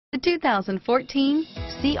The 2014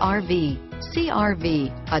 CR-V.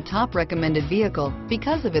 CR-V, a top recommended vehicle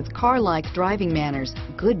because of its car-like driving manners,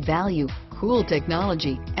 good value, cool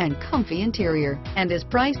technology, and comfy interior, and is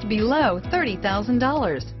priced below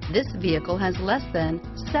 $30,000. This vehicle has less than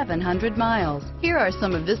 700 miles. Here are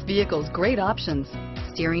some of this vehicle's great options: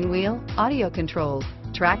 steering wheel audio controls,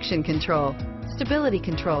 traction control, stability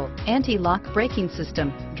control, anti-lock braking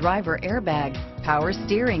system, driver airbag, power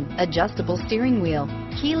steering, adjustable steering wheel,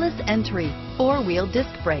 keyless entry, four-wheel disc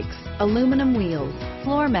brakes, aluminum wheels,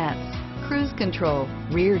 floor mats, cruise control,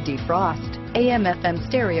 rear defrost, AM/FM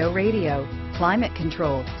stereo radio, climate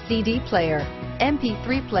control, CD player,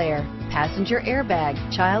 MP3 player, passenger airbag,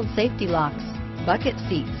 child safety locks, bucket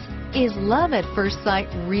seats. Is love at first sight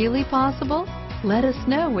really possible? Let us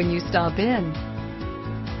know when you stop in.